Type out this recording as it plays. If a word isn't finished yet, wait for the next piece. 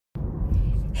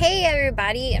Hey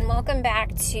everybody, and welcome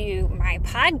back to my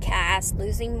podcast,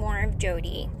 Losing More of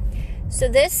Jody. So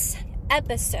this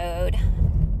episode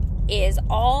is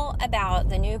all about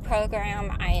the new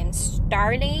program I am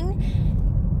starting,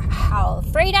 how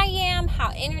afraid I am,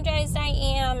 how energized I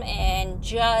am, and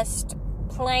just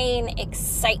plain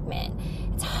excitement.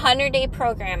 It's a 100-day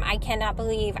program. I cannot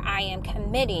believe I am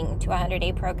committing to a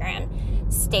 100-day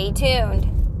program. Stay tuned.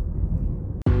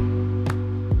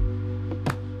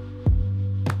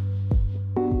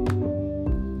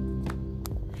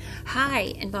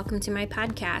 Hi, and welcome to my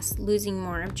podcast, Losing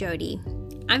More of Jody.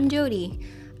 I'm Jody.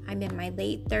 I'm in my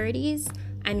late 30s.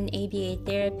 I'm an ABA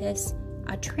therapist,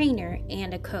 a trainer,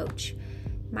 and a coach.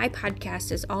 My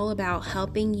podcast is all about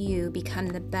helping you become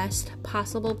the best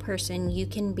possible person you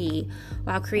can be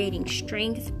while creating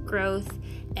strength, growth,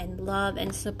 and love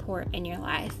and support in your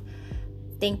life.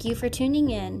 Thank you for tuning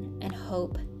in, and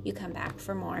hope you come back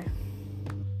for more.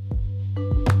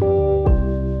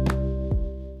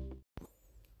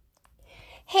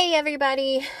 Hey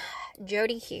everybody,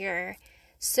 Jody here.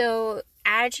 So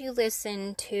as you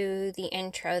listen to the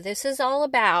intro, this is all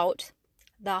about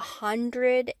the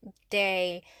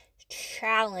 100-day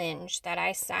challenge that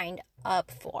I signed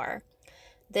up for.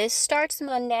 This starts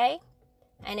Monday,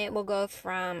 and it will go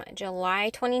from July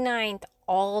 29th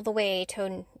all the way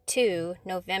to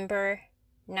November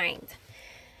 9th.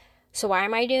 So why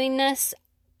am I doing this?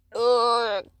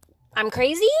 I'm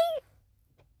crazy?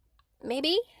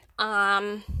 Maybe?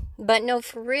 But no,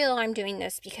 for real, I'm doing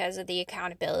this because of the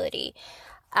accountability.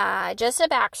 Just a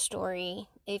backstory,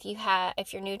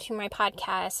 if you're new to my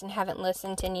podcast and haven't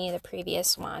listened to any of the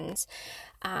previous ones,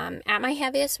 at my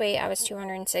heaviest weight, I was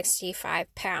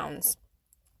 265 pounds,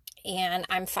 and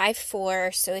I'm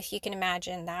 5'4", so if you can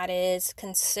imagine, that is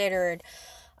considered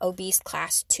obese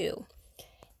class 2,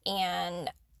 and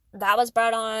that was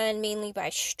brought on mainly by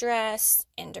stress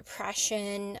and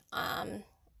depression,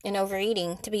 and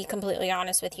overeating, to be completely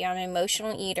honest with you. I'm an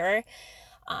emotional eater.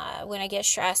 When I get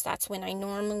stressed, that's when I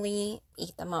normally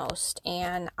eat the most.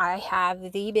 And I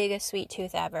have the biggest sweet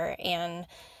tooth ever. And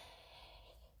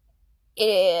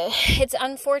it's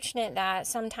unfortunate that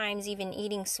sometimes even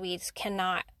eating sweets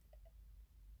cannot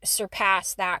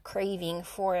surpass that craving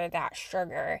for that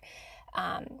sugar.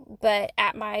 But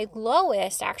at my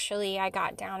lowest, actually, I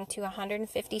got down to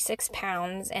 156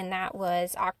 pounds, and that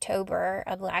was October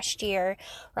of last year,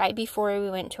 right before we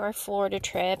went to our Florida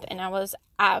trip, and I was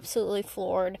absolutely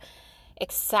floored,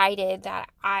 excited that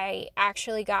I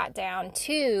actually got down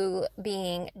to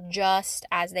being just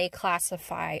as they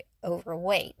classify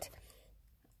overweight.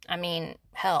 I mean,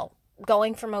 hell,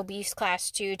 going from obese class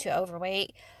 2 to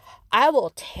overweight, I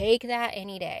will take that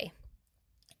any day.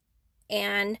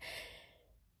 And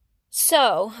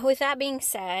so, with that being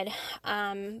said,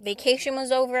 vacation was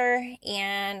over,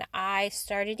 and I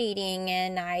started eating,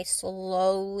 and I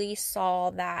slowly saw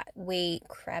that weight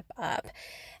creep up.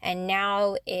 And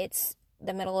now it's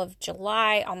the middle of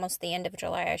July, almost the end of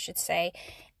July, I should say,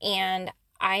 and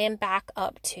I am back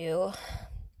up to,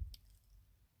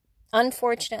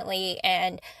 unfortunately,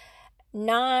 and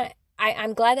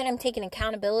I'm glad that I'm taking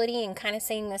accountability and kind of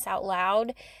saying this out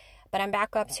loud, but I'm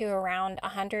back up to around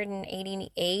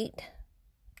 188,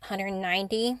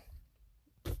 190,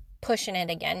 pushing it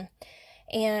again.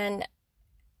 And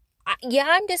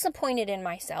I'm disappointed in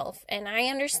myself, and I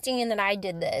understand that I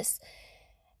did this.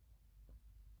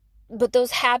 But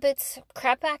those habits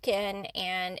crept back in,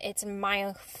 and it's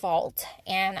my fault,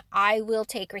 and I will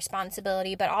take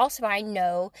responsibility, but also I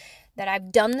know that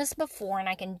I've done this before and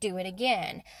I can do it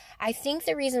again. I think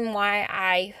the reason why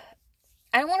I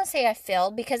don't want to say I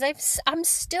failed, because I'm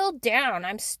still down.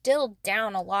 I'm still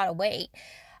down a lot of weight.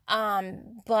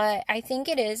 But I think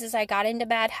it is I got into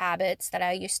bad habits that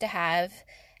I used to have,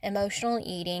 emotional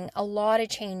eating, a lot of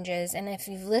changes. And if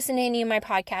you've listened to any of my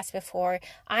podcasts before,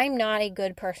 I'm not a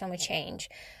good person with change.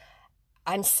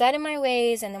 I'm set in my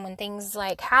ways, and then when things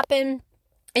like happen,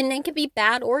 and they could be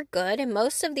bad or good, and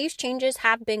most of these changes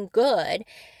have been good,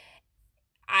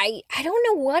 I don't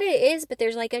know what it is, but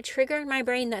there's like a trigger in my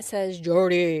brain that says,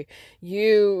 Jody,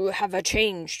 you have a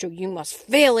change, so you must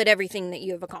fail at everything that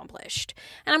you have accomplished.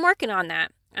 And I'm working on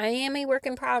that. I am a work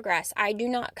in progress. I do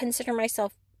not consider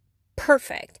myself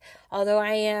perfect, although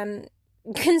I am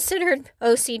considered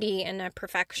OCD and a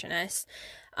perfectionist,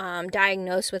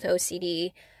 diagnosed with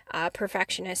OCD.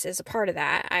 Perfectionist is a part of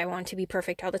that. I want to be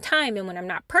perfect all the time, and when I'm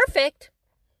not perfect,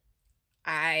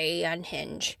 I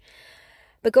unhinge.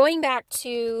 But going back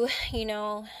to,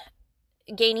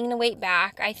 gaining the weight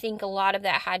back, I think a lot of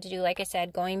that had to do, like I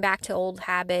said, going back to old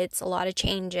habits, a lot of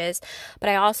changes. But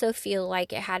I also feel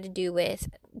like it had to do with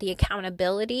the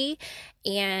accountability,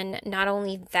 and not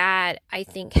only that, I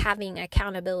think having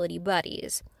accountability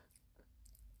buddies.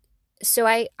 So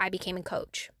I became a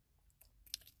coach.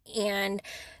 And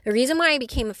the reason why I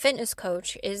became a fitness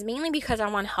coach is mainly because I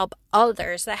want to help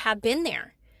others that have been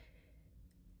there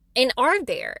and are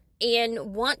there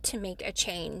and want to make a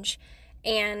change.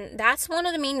 And that's one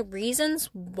of the main reasons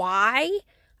why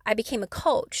I became a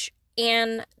coach.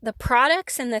 And the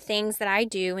products and the things that I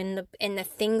do and the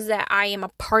things that I am a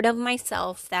part of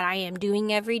myself that I am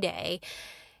doing every day,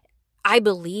 I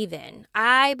believe in.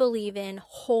 I believe in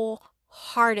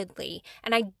wholeheartedly.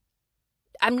 And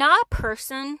I'm not a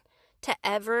person to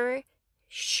ever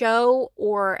show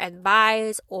or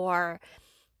advise or,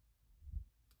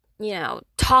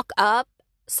 talk up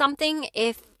something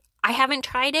if I haven't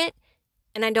tried it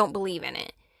and I don't believe in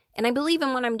it. And I believe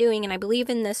in what I'm doing, and I believe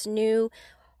in this new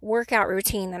workout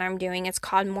routine that I'm doing. It's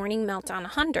called Morning Meltdown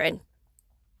 100.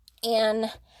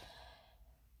 And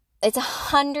it's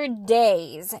 100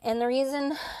 days. And the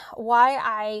reason why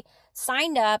I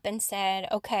signed up and said,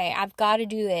 okay, I've got to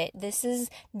do it. This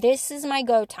is my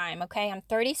go time. Okay. I'm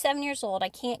 37 years old. I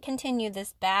can't continue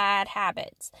this bad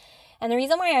habits. And the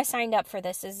reason why I signed up for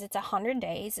this is it's 100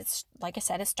 days. It's like I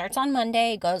said, it starts on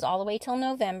Monday. It goes all the way till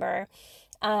November.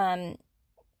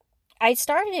 I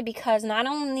started it because not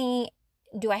only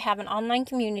do I have an online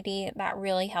community that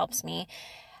really helps me,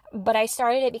 but I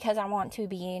started it because I want to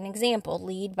be an example,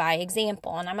 lead by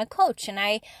example. And I'm a coach, and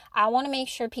I want to make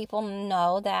sure people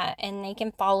know that, and they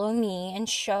can follow me and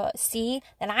see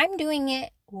that I'm doing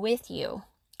it with you.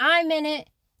 I'm in it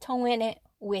to win it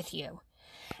with you.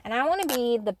 And I want to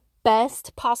be the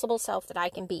best possible self that I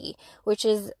can be, which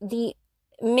is the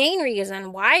main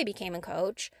reason why I became a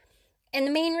coach, and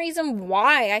the main reason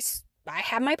why I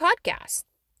have my podcast,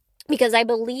 because I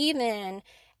believe in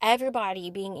everybody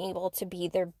being able to be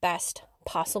their best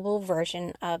possible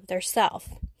version of their self.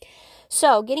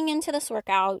 So getting into this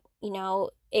workout,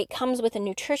 it comes with a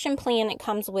nutrition plan. It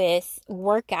comes with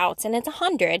workouts, and it's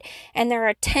 100. And there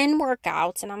are 10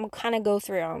 workouts, and I'm going to kind of go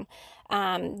through them.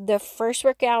 The first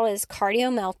workout is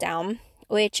Cardio Meltdown,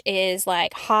 which is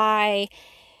like high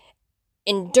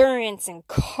endurance and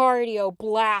cardio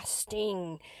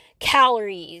blasting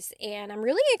calories. And I'm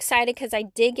really excited because I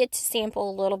did get to sample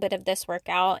a little bit of this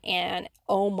workout, and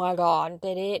oh my God,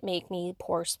 did it make me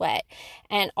pour sweat.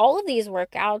 And all of these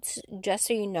workouts, just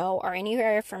so you know, are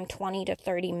anywhere from 20 to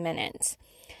 30 minutes.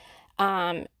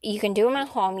 You can do them at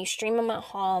home. You stream them at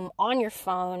home on your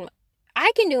phone.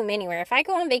 I can do them anywhere. If I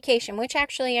go on vacation, which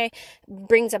actually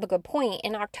brings up a good point.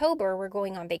 In October, we're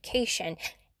going on vacation,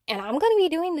 and I'm going to be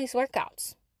doing these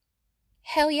workouts.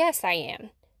 Hell yes, I am.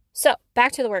 So,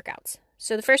 back to the workouts.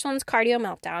 So, the first one's Cardio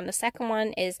Meltdown. The second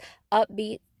one is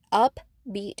Upbeat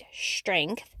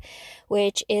Strength,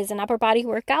 which is an upper body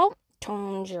workout.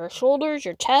 Tones your shoulders,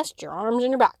 your chest, your arms,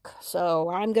 and your back. So,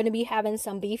 I'm going to be having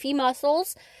some beefy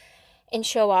muscles and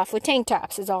show off with tank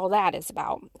tops is all that is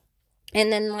about. And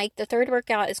then, the third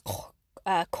workout is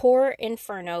Core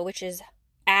Inferno, which is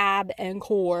ab and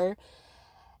core.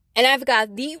 And I've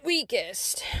got the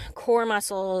weakest core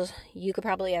muscles you could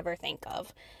probably ever think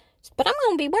of. But I'm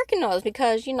going to be working those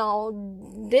because,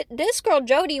 this girl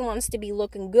Jody wants to be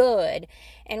looking good.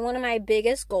 And one of my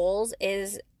biggest goals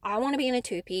is I want to be in a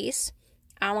 2-piece.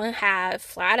 I want to have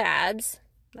flat abs,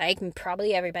 like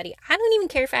probably everybody. I don't even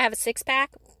care if I have a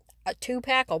 6-pack, a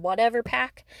 2-pack, or whatever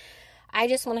pack. I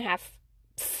just want to have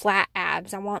flat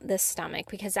abs. I want this stomach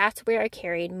because that's where I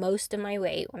carried most of my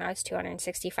weight when I was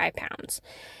 265 pounds.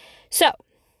 So,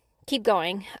 keep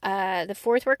going. The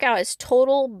fourth workout is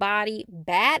Total Body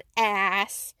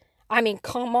Badass. I mean,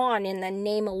 come on, in the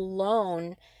name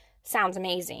alone sounds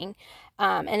amazing.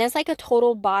 And it's like a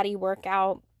total body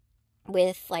workout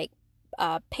with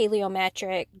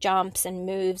paleometric jumps and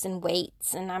moves and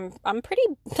weights. And I'm pretty,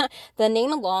 the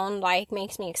name alone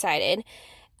makes me excited.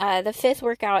 The fifth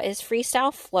workout is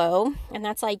Freestyle Flow, and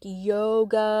that's like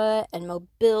yoga and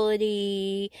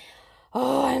mobility.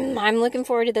 Oh, I'm looking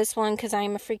forward to this one because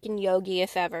I'm a freaking yogi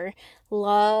if ever.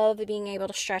 Love being able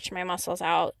to stretch my muscles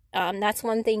out. That's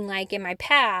one thing in my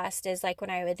past is when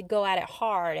I would go at it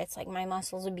hard, it's my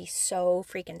muscles would be so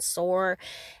freaking sore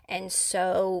and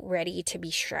so ready to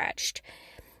be stretched.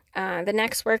 The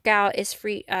next workout is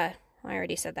I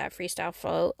already said that, Freestyle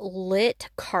Flow. Lit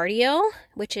Cardio,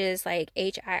 which is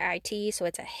HIIT, so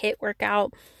it's a HIIT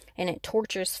workout, and it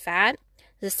tortures fat.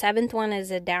 The seventh one is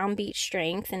a Downbeat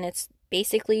Strength, and it's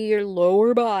basically your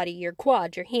lower body, your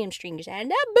quads, your hamstrings,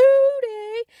 and that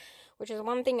booty, which is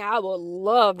one thing I would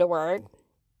love to work.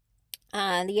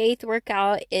 The eighth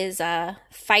workout is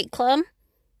Fight Club.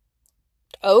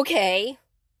 Okay.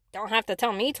 Don't have to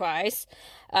tell me twice.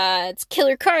 It's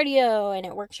killer cardio and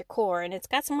it works your core, and it's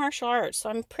got some martial arts. So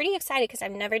I'm pretty excited because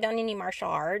I've never done any martial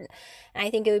art, and I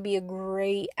think it would be a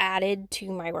great added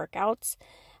to my workouts.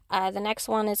 The next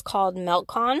one is called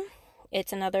Meltcon.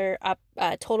 It's another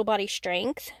total body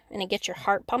strength, and it gets your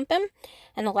heart pumping.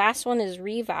 And the last one is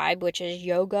Revibe, which is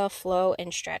yoga, flow,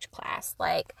 and stretch class.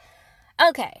 Like,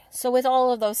 okay, so with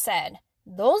all of those said,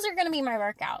 those are going to be my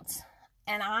workouts.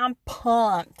 And I'm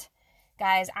pumped.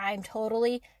 Guys, I'm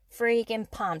totally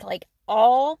freaking pumped. Like,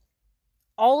 all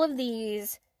of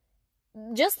these,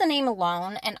 just the name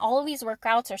alone, and all of these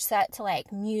workouts are set to,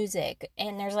 like, music.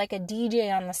 And there's, like, a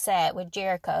DJ on the set with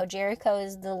Jericho. Jericho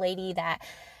is the lady that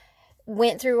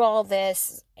went through all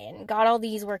this and got all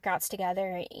these workouts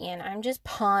together, and I'm just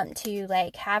pumped to,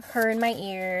 like, have her in my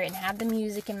ear and have the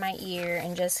music in my ear,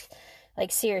 and just,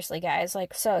 like, seriously, guys,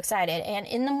 like, so excited. And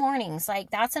in the mornings,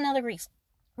 like, that's another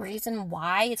reason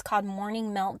why it's called Morning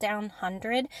Meltdown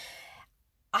 100.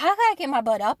 I gotta get my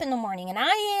butt up in the morning, and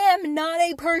I am not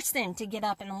a person to get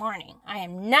up in the morning. I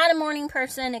am not a morning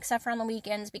person except for on the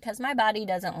weekends, because my body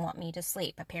doesn't want me to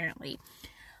sleep, apparently.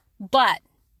 But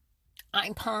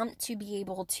I'm pumped to be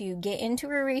able to get into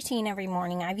a routine every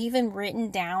morning. I've even written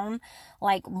down,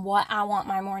 like, what I want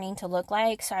my morning to look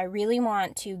like. So I really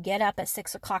want to get up at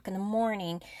 6 o'clock in the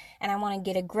morning, and I want to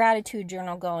get a gratitude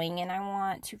journal going, and I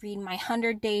want to read my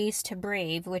 100 Days to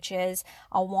Brave, which is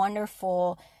a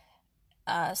wonderful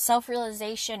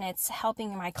self-realization. It's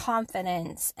helping my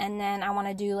confidence. And then I want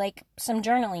to do, like, some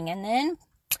journaling, and then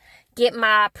get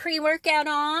my pre-workout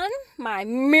on, my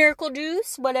miracle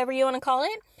juice, whatever you want to call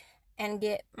it, and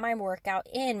get my workout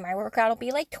in. My workout will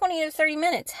be like 20 to 30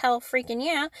 minutes. Hell freaking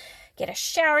yeah. Get a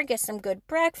shower, get some good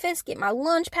breakfast, get my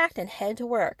lunch packed, and head to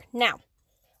work. Now,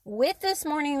 with this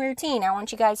morning routine, I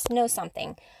want you guys to know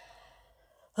something.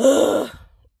 I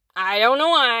don't know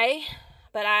why,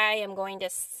 but I'm going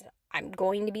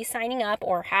to be signing up,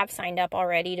 or have signed up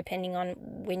already, depending on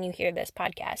when you hear this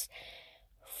podcast,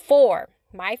 for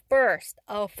my first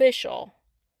official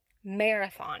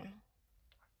marathon.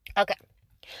 Okay.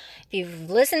 If you've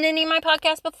listened to any of my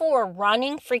podcasts before,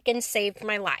 running freaking saved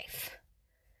my life.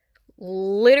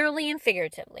 Literally and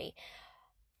figuratively.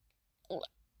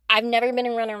 I've never been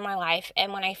a runner in my life,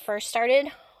 and when I first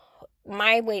started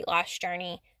my weight loss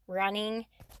journey, running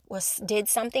did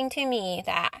something to me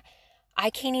that I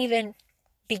can't even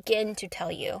begin to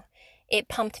tell you. It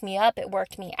pumped me up, it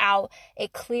worked me out,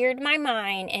 it cleared my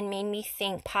mind and made me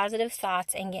think positive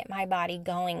thoughts and get my body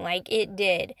going. Like, it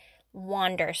did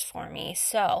wonders for me.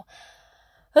 So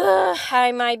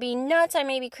I might be nuts, I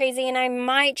may be crazy, and I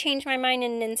might change my mind,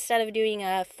 and instead of doing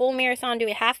a full marathon, do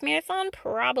a half marathon.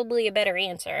 Probably a better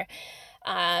answer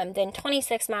than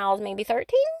 26 miles, maybe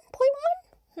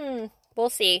 13.1. We'll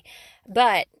see.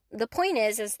 But the point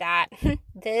is that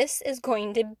this is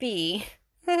going to be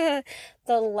the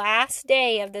last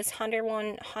day of this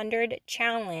 100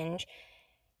 challenge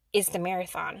is the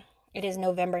marathon. It is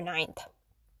November 9th.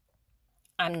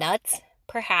 I'm nuts,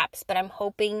 perhaps, but I'm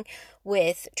hoping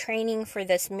with training for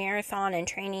this marathon and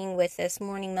training with this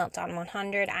Morning Meltdown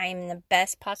 100, I am in the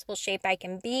best possible shape I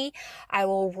can be. I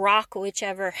will rock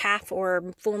whichever half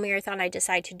or full marathon I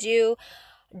decide to do.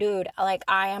 Dude, like,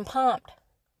 I am pumped.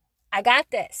 I got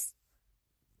this.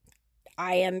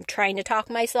 I am trying to talk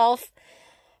myself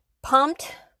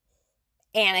pumped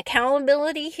and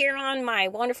accountability here on my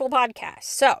wonderful podcast.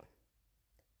 So,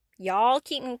 y'all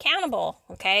keep me accountable,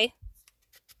 okay?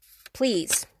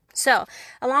 Please. So,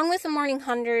 along with the Morning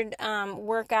 100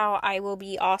 workout, I will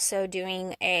be also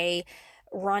doing a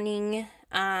running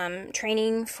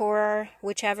training for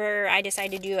whichever I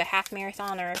decide to do, a half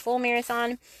marathon or a full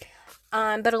marathon.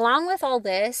 But along with all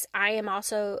this, I am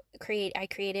also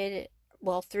created,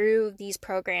 through these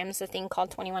programs, a thing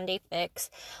called 21 Day Fix.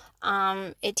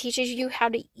 It teaches you how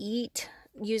to eat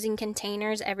using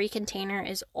containers. Every container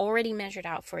is already measured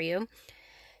out for you.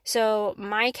 So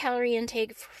my calorie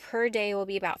intake per day will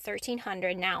be about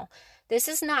 1,300. Now, this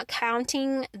is not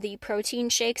counting the protein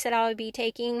shakes that I would be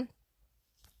taking,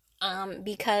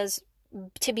 because,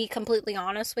 to be completely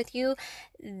honest with you,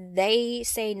 they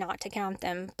say not to count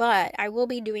them. But I will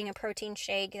be doing a protein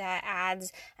shake that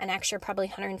adds an extra probably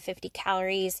 150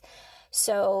 calories.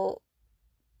 So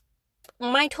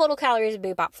my total calories would be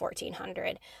about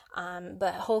 1,400.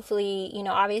 But hopefully,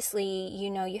 obviously,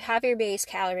 you have your base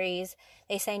calories.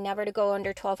 They say never to go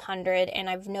under 1,200. And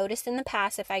I've noticed in the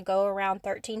past, if I go around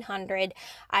 1,300,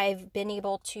 I've been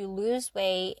able to lose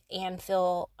weight and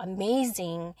feel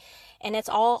amazing. And it's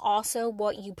all also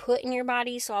what you put in your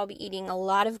body. So I'll be eating a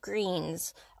lot of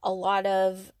greens, a lot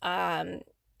of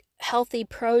healthy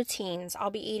proteins.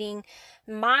 I'll be eating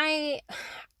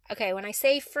Okay, when I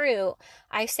say fruit,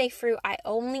 I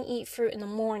only eat fruit in the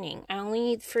morning. I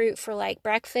only eat fruit for like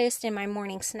breakfast and my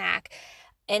morning snack.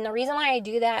 And the reason why I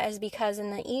do that is because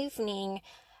in the evening,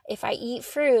 if I eat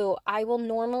fruit, I will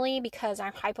normally, because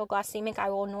I'm hypoglycemic, I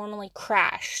will normally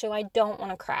crash. So I don't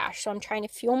want to crash. So I'm trying to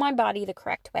fuel my body the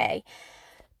correct way.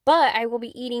 But I will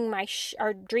be eating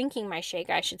or drinking my shake,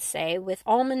 I should say, with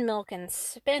almond milk and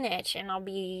spinach. And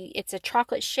it's a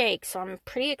chocolate shake. So I'm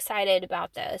pretty excited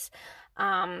about this.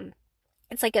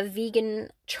 It's like a vegan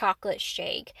chocolate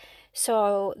shake.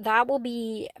 So that will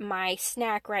be my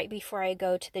snack right before I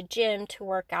go to the gym to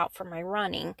work out for my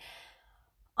running.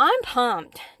 I'm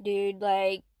pumped, dude.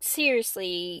 Like,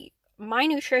 seriously, my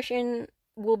nutrition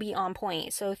will be on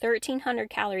point. So 1,300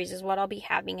 calories is what I'll be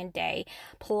having a day.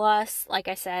 Plus, like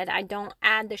I said, I don't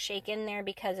add the shake in there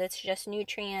because it's just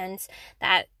nutrients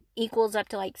that equals up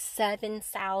to like 7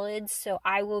 salads. So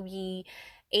I will be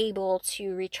able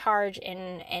to recharge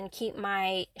and keep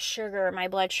my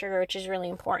blood sugar, which is really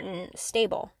important,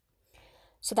 stable.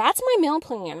 So that's my meal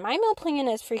plan. My meal plan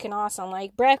is freaking awesome.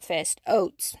 Like breakfast,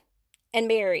 oats and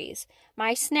berries.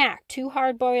 My snack, 2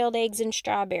 hard-boiled eggs and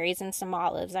strawberries and some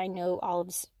olives. I know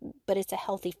olives, but it's a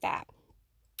healthy fat.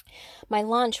 My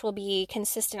lunch will be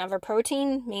consistent of a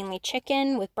protein, mainly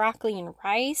chicken with broccoli and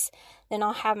rice. Then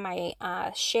I'll have my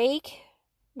shake,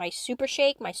 my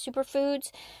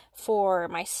superfoods for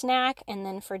my snack. And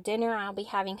then for dinner, I'll be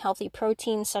having healthy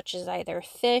proteins such as either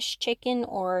fish, chicken,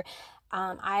 or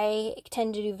I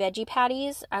tend to do veggie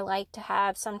patties. I like to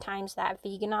have sometimes that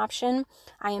vegan option.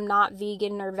 I am not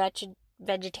vegan or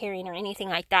vegetarian or anything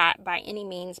like that by any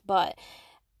means, but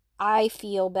I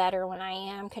feel better when I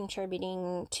am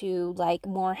contributing to like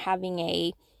more having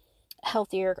a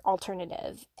healthier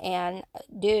alternative. And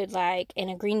dude, like in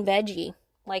a green veggie,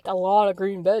 like a lot of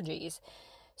green veggies.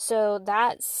 So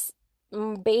that's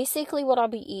basically what I'll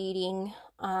be eating.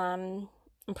 I'm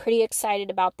pretty excited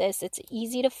about this. It's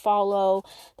easy to follow.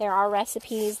 There are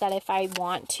recipes that if I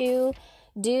want to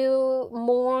do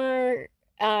more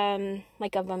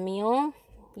like of a meal,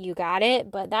 you got it.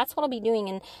 But that's what I'll be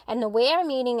doing. And the way I'm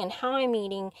eating and how I'm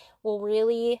eating will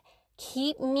really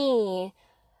keep me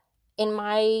in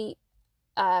my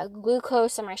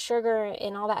glucose and my sugar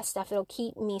and all that stuff. It'll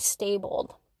keep me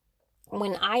stable.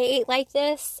 When I ate like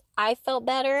this, I felt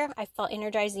better. I felt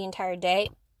energized the entire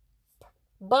day.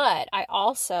 But I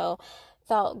also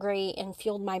felt great and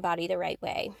fueled my body the right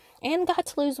way. And got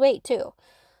to lose weight too.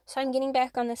 So I'm getting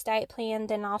back on this diet plan.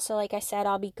 Then also, like I said,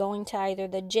 I'll be going to either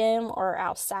the gym or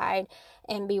outside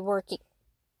and be working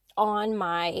on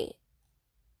my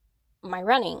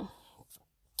running.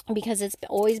 Because it's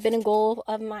always been a goal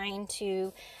of mine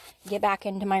to get back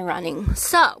into my running.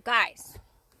 So, guys,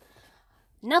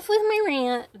 enough with my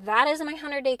rant. That is my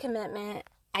 100-day commitment.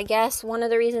 I guess one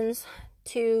of the reasons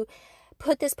to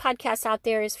put this podcast out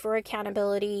there is for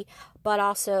accountability, but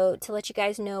also to let you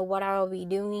guys know what I will be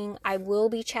doing. I will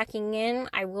be checking in.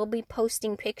 I will be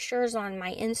posting pictures on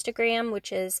my Instagram,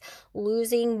 which is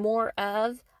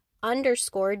losingmoreof_Jodie,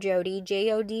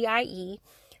 Jodie,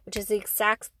 which is the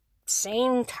exact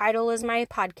same title as my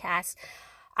podcast.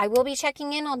 I will be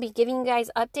checking in. I'll be giving you guys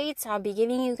updates. I'll be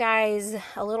giving you guys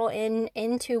a little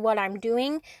into what I'm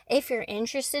doing. If you're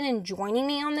interested in joining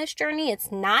me on this journey,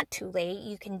 it's not too late.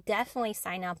 You can definitely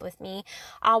sign up with me.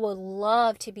 I would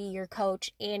love to be your coach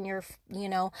and your,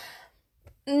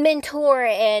 mentor.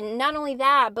 And not only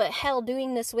that, but hell,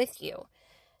 doing this with you.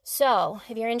 So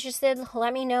if you're interested,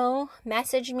 let me know.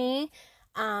 Message me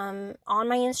on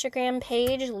my Instagram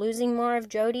page,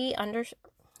 losingmoreof_Jodie.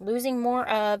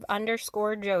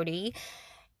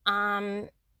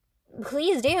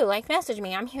 Please do message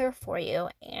me. I'm here for you.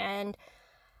 And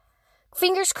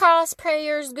fingers crossed,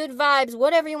 prayers, good vibes,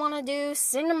 whatever you want to do,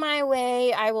 send them my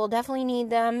way. I will definitely need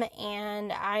them.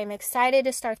 And I'm excited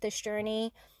to start this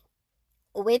journey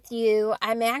with you.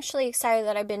 I'm actually excited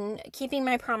that I've been keeping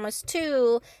my promise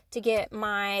to get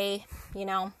my,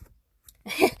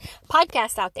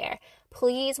 podcast out there.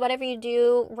 Please, whatever you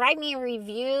do, write me a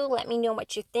review. Let me know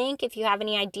what you think. If you have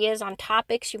any ideas on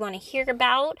topics you want to hear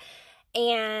about.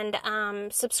 And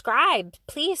subscribe.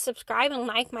 Please subscribe and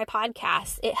like my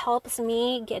podcast. It helps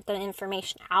me get the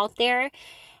information out there.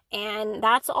 And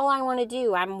that's all I want to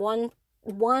do. I'm one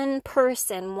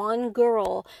person, one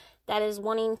girl that is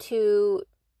wanting to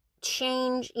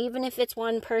change, even if it's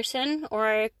one person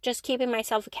or just keeping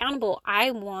myself accountable.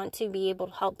 I want to be able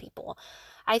to help people.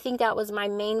 I think that was my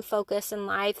main focus in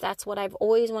life. That's what I've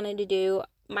always wanted to do,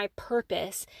 my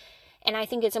purpose. And I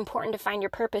think it's important to find your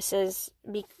purpose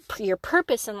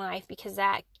in life, because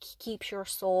that keeps your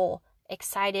soul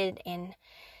excited and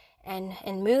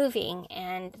and moving.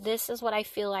 And this is what I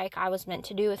feel like I was meant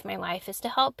to do with my life, is to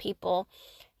help people,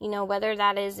 whether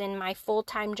that is in my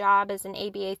full-time job as an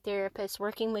ABA therapist,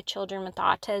 working with children with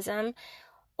autism,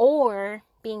 or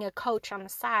being a coach on the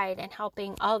side and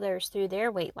helping others through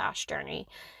their weight loss journey.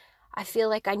 I feel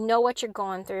like I know what you're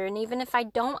going through, and even if I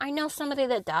don't, I know somebody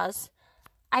that does.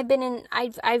 I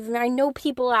know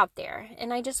people out there,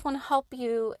 and I just want to help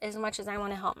you as much as I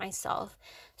want to help myself.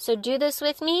 So do this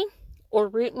with me, or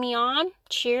root me on,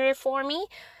 cheer for me.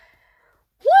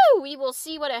 Woo! We will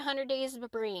see what 100 days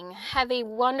bring. Have a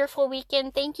wonderful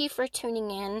weekend. Thank you for tuning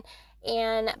in.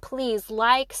 And please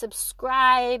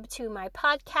subscribe to my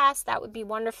podcast. That would be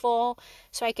wonderful,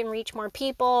 so I can reach more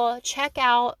people. Check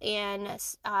out and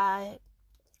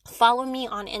follow me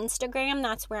on Instagram.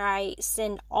 That's where I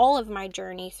send all of my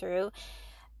journey through.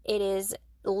 It is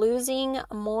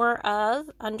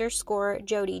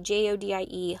losingmoreof_Jodie,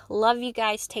 Jodie. Love you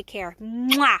guys. Take care.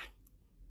 Mwah!